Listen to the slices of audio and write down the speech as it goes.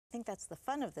think that's the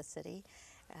fun of the city.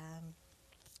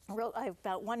 I have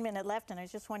about 1 minute left, and I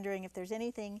was just wondering if there's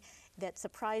anything that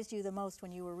surprised you the most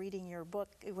when you were reading your book,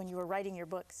 when you were writing your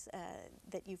books,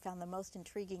 that you found the most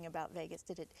intriguing about Vegas.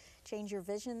 Did it change your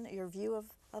vision, your view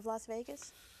of Las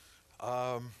Vegas?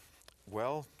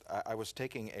 Well, I was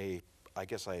taking I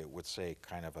guess I would say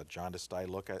kind of a jaundiced eye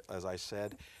look, as I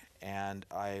said, and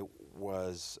I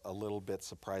was a little bit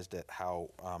surprised at how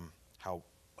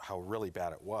really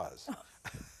bad it was.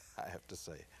 I have to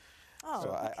say. Oh,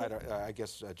 so okay. I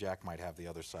guess Jack might have the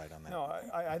other side on that. No,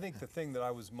 I think the thing that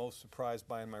I was most surprised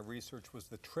by in my research was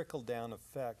the trickle-down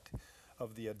effect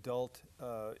of the adult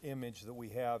image that we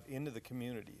have into the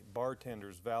community.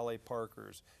 Bartenders, valet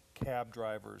parkers, cab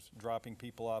drivers, dropping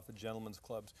people off at gentlemen's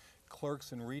clubs,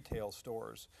 clerks in retail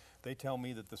stores. They tell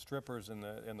me that the strippers and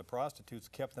the prostitutes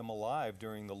kept them alive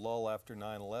during the lull after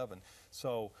 9/11.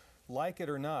 So, like it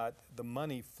or not, the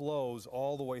money flows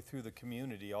all the way through the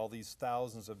community, all these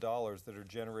thousands of dollars that are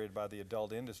generated by the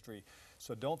adult industry.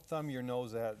 So don't thumb your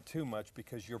nose at it too much,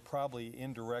 because you're probably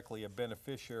indirectly a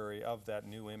beneficiary of that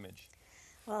new image.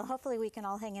 Well, hopefully we can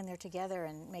all hang in there together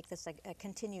and make this a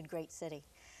continued great city.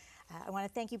 I want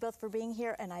to thank you both for being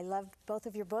here, and I loved both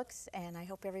of your books, and I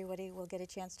hope everybody will get a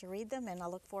chance to read them, and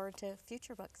I'll look forward to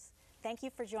future books. Thank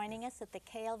you for joining us at the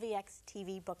KLVX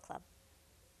TV Book Club.